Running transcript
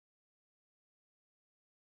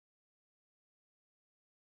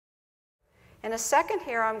In a second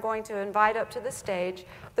here, I'm going to invite up to the stage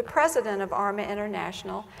the president of ARMA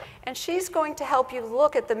International, and she's going to help you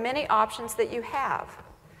look at the many options that you have.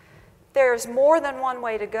 There's more than one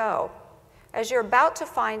way to go. As you're about to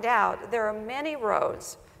find out, there are many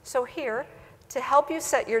roads. So here, to help you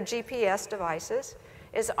set your GPS devices,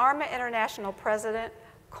 is ARMA International President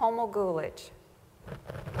Komal Gulich.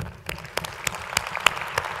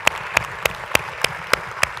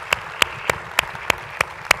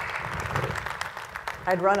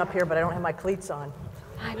 I'd run up here, but I don't have my cleats on.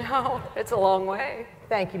 I know, it's a long way.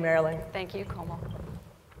 Thank you, Marilyn. Thank you, Komal.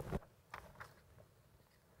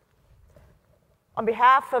 On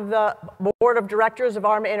behalf of the Board of Directors of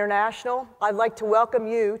ARMA International, I'd like to welcome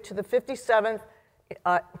you to the 57th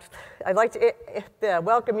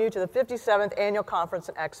Annual Conference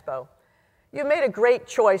and Expo. You've made a great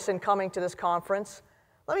choice in coming to this conference.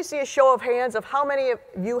 Let me see a show of hands of how many of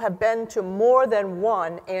you have been to more than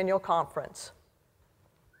one annual conference.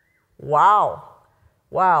 Wow.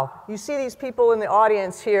 Wow. You see these people in the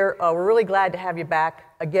audience here, we're really glad to have you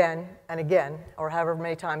back again and again, or however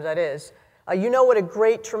many times that is. You know what a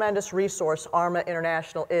great, tremendous resource ARMA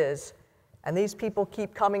International is, and these people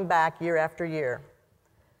keep coming back year after year.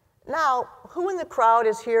 Now, who in the crowd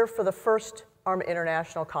is here for the first ARMA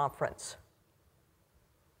International Conference?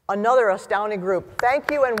 Another astounding group. Thank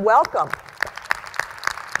you and welcome.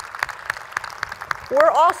 We're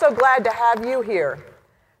also glad to have you here.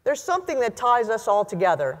 There's something that ties us all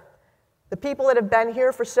together. The people that have been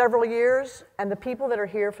here for several years and the people that are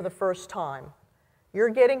here for the first time. You're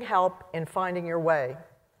getting help in finding your way.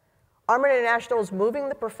 ARMA International is moving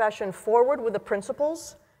the profession forward with the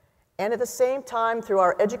principles, and at the same time, through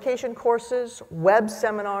our education courses, web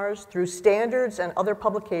seminars, through standards and other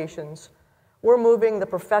publications, we're moving the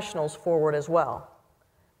professionals forward as well.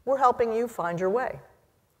 We're helping you find your way.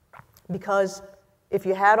 Because if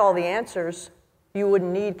you had all the answers, you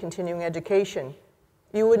wouldn't need continuing education.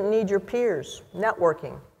 You wouldn't need your peers,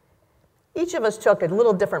 networking. Each of us took a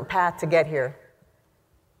little different path to get here.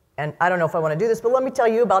 And I don't know if I want to do this, but let me tell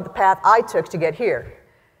you about the path I took to get here.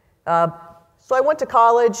 So I went to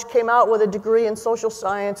college, came out with a degree in social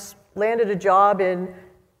science, landed a job in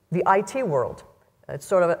the IT world. It's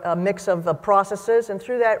sort of a mix of processes, and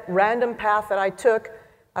through that random path that I took,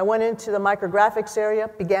 I went into the micrographics area,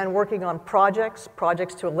 began working on projects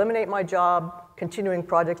to eliminate my job, continuing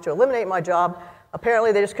projects to eliminate my job.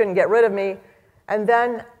 Apparently they just couldn't get rid of me. And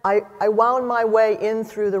then I wound my way in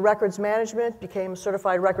through the records management, became a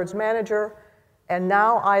certified records manager, and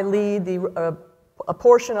now I lead a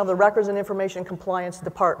portion of the Records and Information Compliance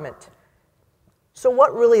Department. So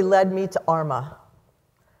what really led me to ARMA?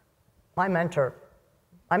 My mentor.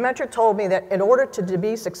 My mentor told me that in order to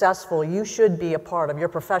be successful, you should be a part of your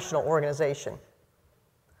professional organization.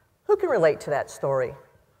 Who can relate to that story?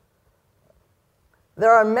 There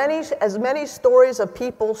are as many stories of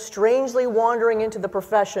people strangely wandering into the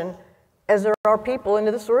profession as there are people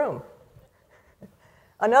into this room.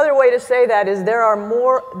 Another way to say that is there are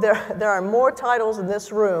more titles in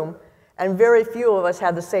this room, and very few of us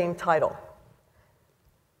have the same title.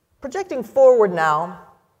 Projecting forward now,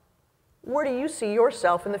 where do you see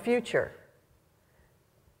yourself in the future?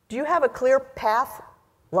 Do you have a clear path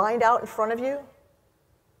lined out in front of you?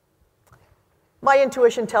 My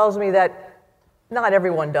intuition tells me that not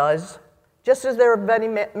everyone does. Just as there are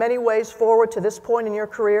many ways forward to this point in your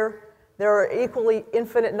career, there are equally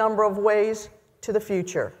infinite number of ways to the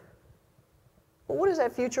future. But what does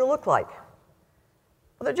that future look like?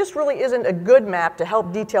 Well, there just really isn't a good map to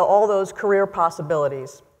help detail all those career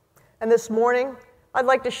possibilities. And this morning, I'd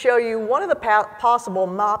like to show you one of the possible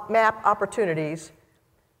map opportunities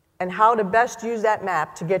and how to best use that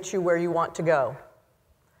map to get you where you want to go.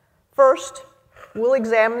 First, we'll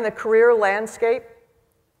examine the career landscape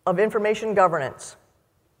of information governance.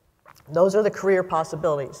 Those are the career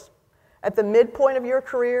possibilities. At the midpoint of your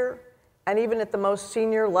career, and even at the most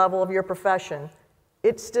senior level of your profession,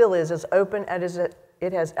 it still is as open as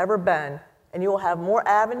it has ever been, and you will have more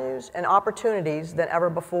avenues and opportunities than ever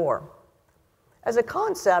before. As a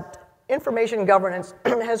concept, information governance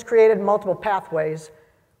has created multiple pathways,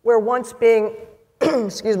 where once being, in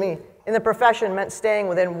the profession meant staying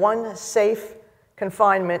within one safe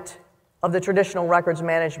confinement of the traditional records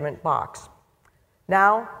management box.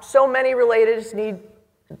 Now,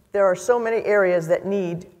 there are so many areas that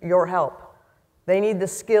need your help. They need the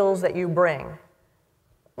skills that you bring.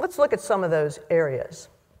 Let's look at some of those areas.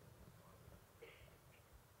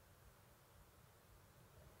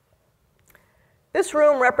 This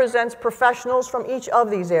room represents professionals from each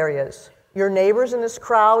of these areas. Your neighbors in this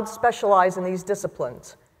crowd specialize in these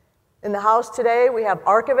disciplines. In the house today, we have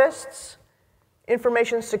archivists,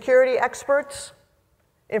 information security experts,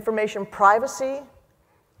 information privacy,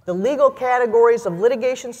 the legal categories of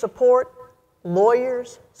litigation support,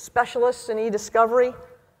 lawyers, specialists in e-discovery.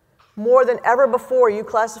 More than ever before, you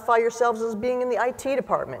classify yourselves as being in the IT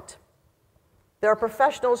department. There are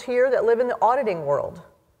professionals here that live in the auditing world.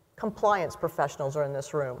 Compliance professionals are in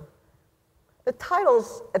this room. The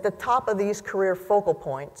titles at the top of these career focal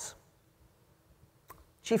points: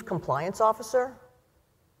 Chief Compliance Officer,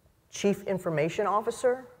 Chief Information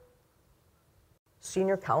Officer,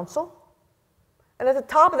 Senior Counsel. And at the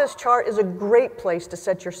top of this chart is a great place to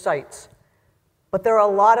set your sights. But there are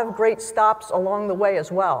a lot of great stops along the way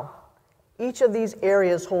as well. Each of these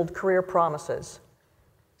areas hold career promises.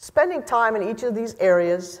 Spending time in each of these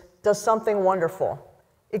areas does something wonderful.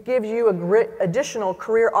 It gives you additional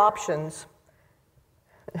career options.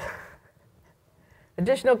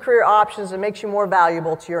 Additional career options and makes you more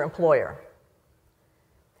valuable to your employer.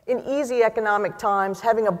 In easy economic times,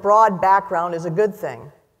 having a broad background is a good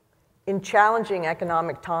thing. In challenging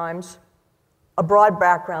economic times, a broad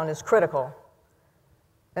background is critical.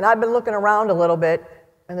 And I've been looking around a little bit,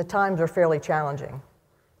 and the times are fairly challenging.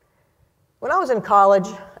 When I was in college,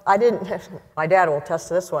 my dad will attest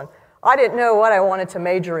to this one, I didn't know what I wanted to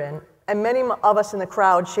major in, and many of us in the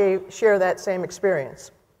crowd share that same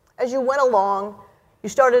experience. As you went along, you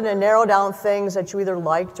started to narrow down things that you either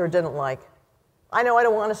liked or didn't like. I know I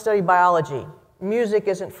don't want to study biology. Music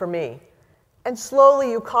isn't for me. And slowly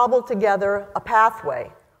you cobbled together a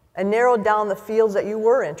pathway and narrowed down the fields that you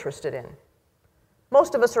were interested in.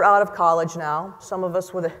 Most of us are out of college now, some of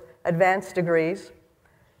us with advanced degrees.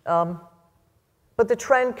 But the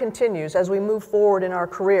trend continues as we move forward in our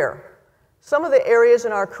career. Some of the areas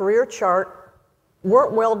in our career chart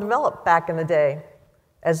weren't well developed back in the day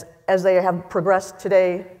as they have progressed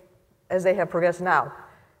today, as they have progressed now.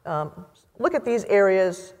 Look at these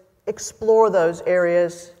areas, explore those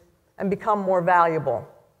areas, and become more valuable.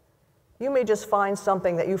 You may just find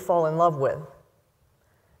something that you fall in love with.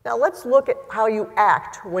 Now let's look at how you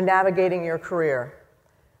act when navigating your career.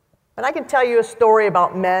 And I can tell you a story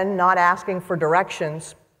about men not asking for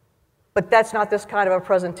directions, but that's not this kind of a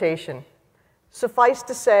presentation. Suffice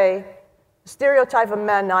to say, the stereotype of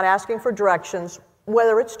men not asking for directions,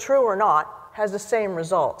 whether it's true or not, has the same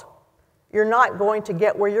result. You're not going to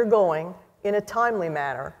get where you're going in a timely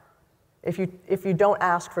manner if you don't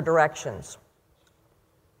ask for directions.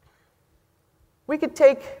 We could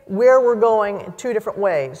take where we're going in two different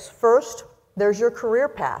ways. First, there's your career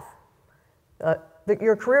path.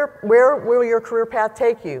 Where will your career path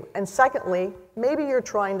take you? And secondly, maybe you're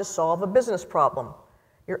trying to solve a business problem.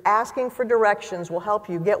 Your asking for directions will help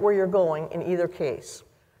you get where you're going in either case.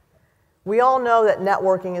 We all know that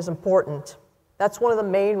networking is important. That's one of the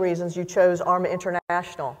main reasons you chose ARMA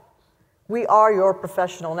International. We are your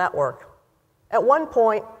professional network. At one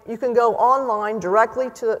point, you can go online directly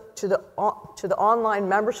to the online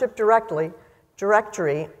membership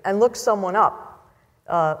directory and look someone up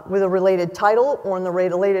with a related title or in the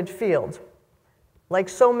related field. Like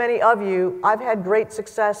so many of you, I've had great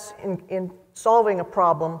success in solving a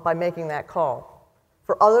problem by making that call.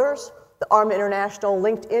 For others, the ARMA International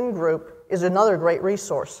LinkedIn group is another great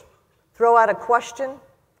resource. Throw out a question,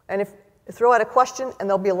 and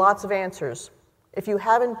there'll be lots of answers. If you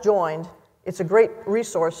haven't joined, it's a great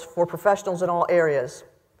resource for professionals in all areas.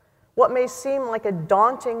 What may seem like a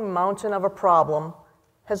daunting mountain of a problem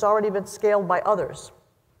has already been scaled by others.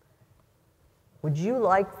 Would you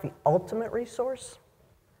like the ultimate resource?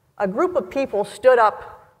 A group of people stood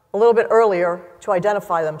up a little bit earlier to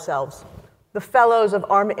identify themselves, the fellows of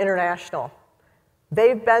ARMA International.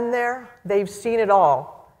 They've been there, they've seen it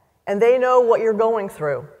all, and they know what you're going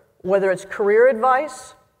through. Whether it's career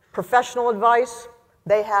advice, professional advice,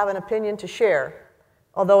 they have an opinion to share,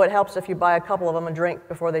 although it helps if you buy a couple of them a drink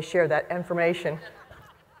before they share that information.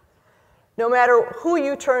 No matter who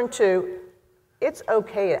you turn to, it's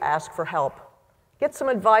okay to ask for help. Get some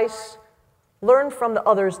advice, learn from the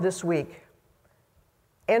others this week,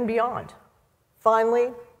 and beyond.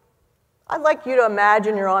 Finally, I'd like you to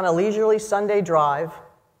imagine you're on a leisurely Sunday drive.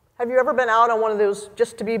 Have you ever been out on one of those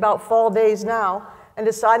just to be about fall days now and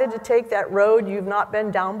decided to take that road you've not been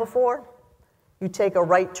down before? You take a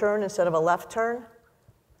right turn instead of a left turn.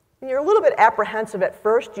 And you're a little bit apprehensive at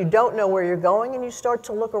first. You don't know where you're going, and you start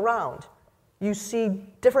to look around. You see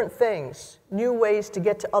different things, new ways to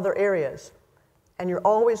get to other areas. And you're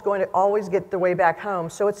always going to get the way back home.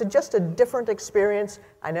 So it's just a different experience.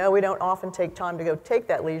 I know we don't often take time to go take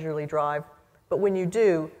that leisurely drive, but when you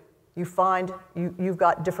do, you find you've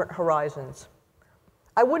got different horizons.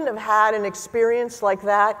 I wouldn't have had an experience like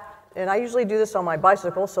that, and I usually do this on my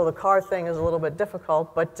bicycle, so the car thing is a little bit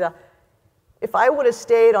difficult, but If I would have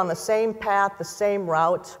stayed on the same path, the same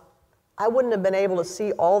route, I wouldn't have been able to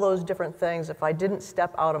see all those different things if I didn't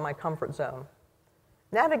step out of my comfort zone.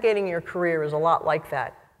 Navigating your career is a lot like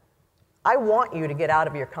that. I want you to get out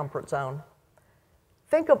of your comfort zone.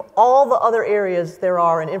 Think of all the other areas there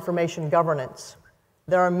are in information governance.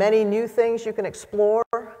 There are many new things you can explore,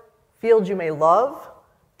 fields you may love,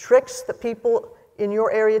 tricks that people in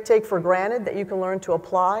your area take for granted that you can learn to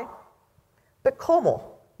apply. But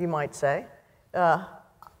Komal, you might say,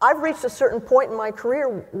 I've reached a certain point in my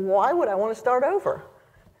career, why would I want to start over?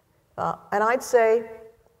 And I'd say,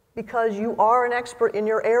 because you are an expert in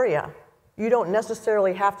your area. You don't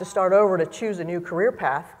necessarily have to start over to choose a new career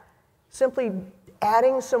path. Simply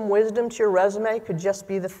adding some wisdom to your resume could just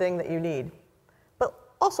be the thing that you need. But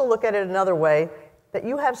also look at it another way, that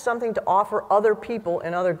you have something to offer other people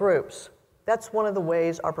in other groups. That's one of the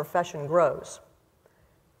ways our profession grows.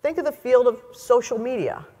 Think of the field of social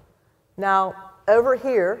media. Now, over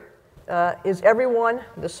here is everyone,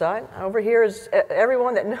 this side, over here is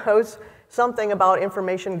everyone that knows something about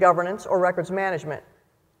information governance or records management.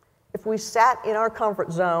 If we sat in our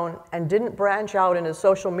comfort zone and didn't branch out into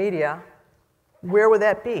social media, where would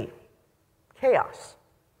that be? Chaos.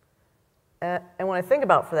 And when I think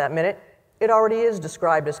about it for that minute, it already is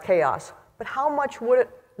described as chaos. But how much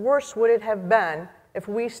worse would it have been if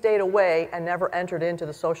we stayed away and never entered into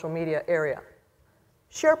the social media area?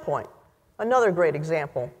 SharePoint, another great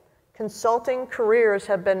example. Consulting careers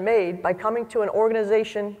have been made by coming to an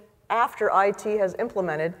organization after IT has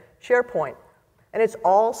implemented SharePoint. And it's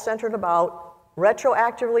all centered about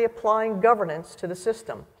retroactively applying governance to the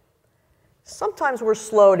system. Sometimes we're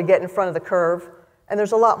slow to get in front of the curve, and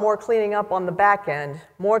there's a lot more cleaning up on the back end,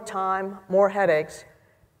 more time, more headaches.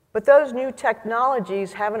 But those new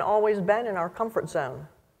technologies haven't always been in our comfort zone.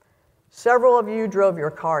 Several of you drove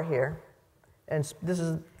your car here, and this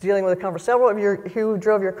is dealing with a comfort. Several of you who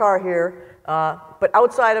drove your car here, but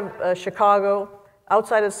outside of Chicago,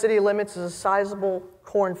 outside of the city limits is a sizable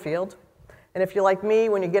cornfield. And if you're like me,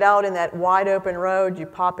 when you get out in that wide open road, you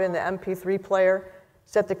pop in the MP3 player,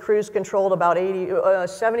 set the cruise control to about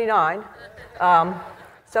 79,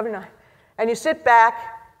 and you sit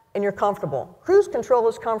back and you're comfortable. Cruise control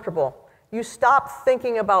is comfortable. You stop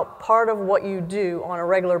thinking about part of what you do on a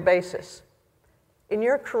regular basis. In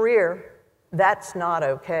your career, that's not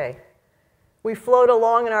okay. We float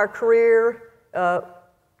along in our career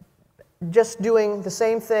just doing the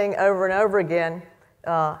same thing over and over again,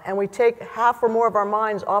 and we take half or more of our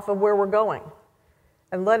minds off of where we're going.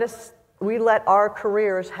 And we let our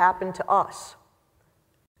careers happen to us.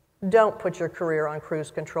 Don't put your career on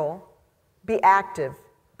cruise control. Be active.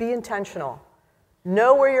 Be intentional.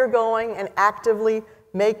 Know where you're going and actively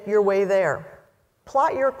make your way there.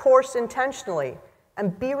 Plot your course intentionally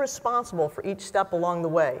and be responsible for each step along the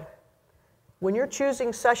way. When you're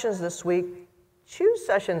choosing sessions this week, choose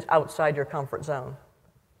sessions outside your comfort zone,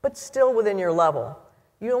 but still within your level.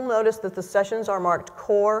 You'll notice that the sessions are marked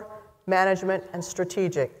core, management, and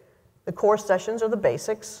strategic. The core sessions are the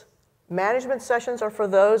basics. Management sessions are for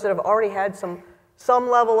those that have already had some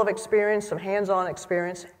level of experience, some hands-on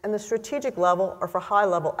experience, and the strategic level are for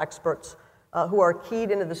high-level experts who are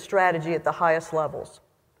keyed into the strategy at the highest levels.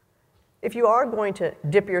 If you are going to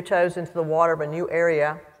dip your toes into the water of a new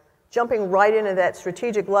area, jumping right into that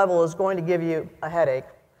strategic level is going to give you a headache.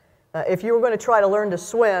 If you were going to try to learn to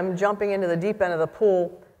swim, jumping into the deep end of the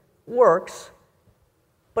pool works,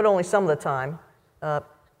 but only some of the time,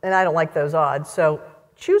 and I don't like those odds. So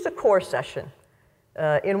choose a core session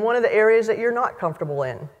in one of the areas that you're not comfortable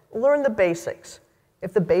in. Learn the basics.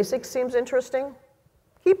 If the basics seems interesting,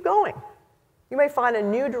 keep going. You may find a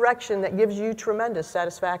new direction that gives you tremendous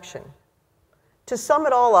satisfaction. To sum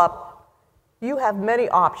it all up, you have many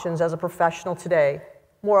options as a professional today,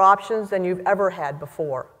 more options than you've ever had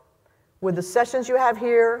before. With the sessions you have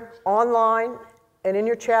here, online, and in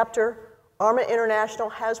your chapter, ARMA International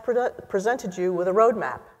has presented you with a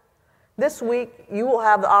roadmap. This week, you will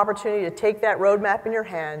have the opportunity to take that roadmap in your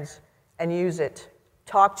hands and use it.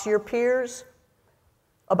 Talk to your peers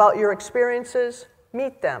about your experiences,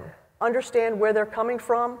 meet them, understand where they're coming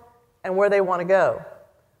from and where they want to go.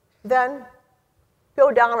 Then,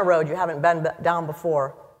 go down a road you haven't been down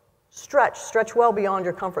before. Stretch well beyond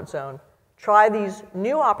your comfort zone. Try these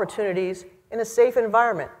new opportunities in a safe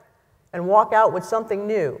environment and walk out with something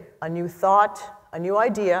new, a new thought, a new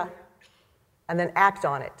idea, and then act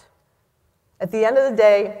on it. At the end of the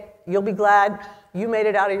day, you'll be glad you made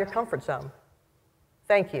it out of your comfort zone.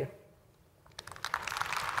 Thank you.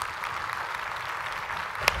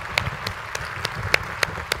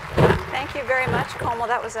 Thank you very much, Komal.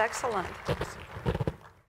 That was excellent.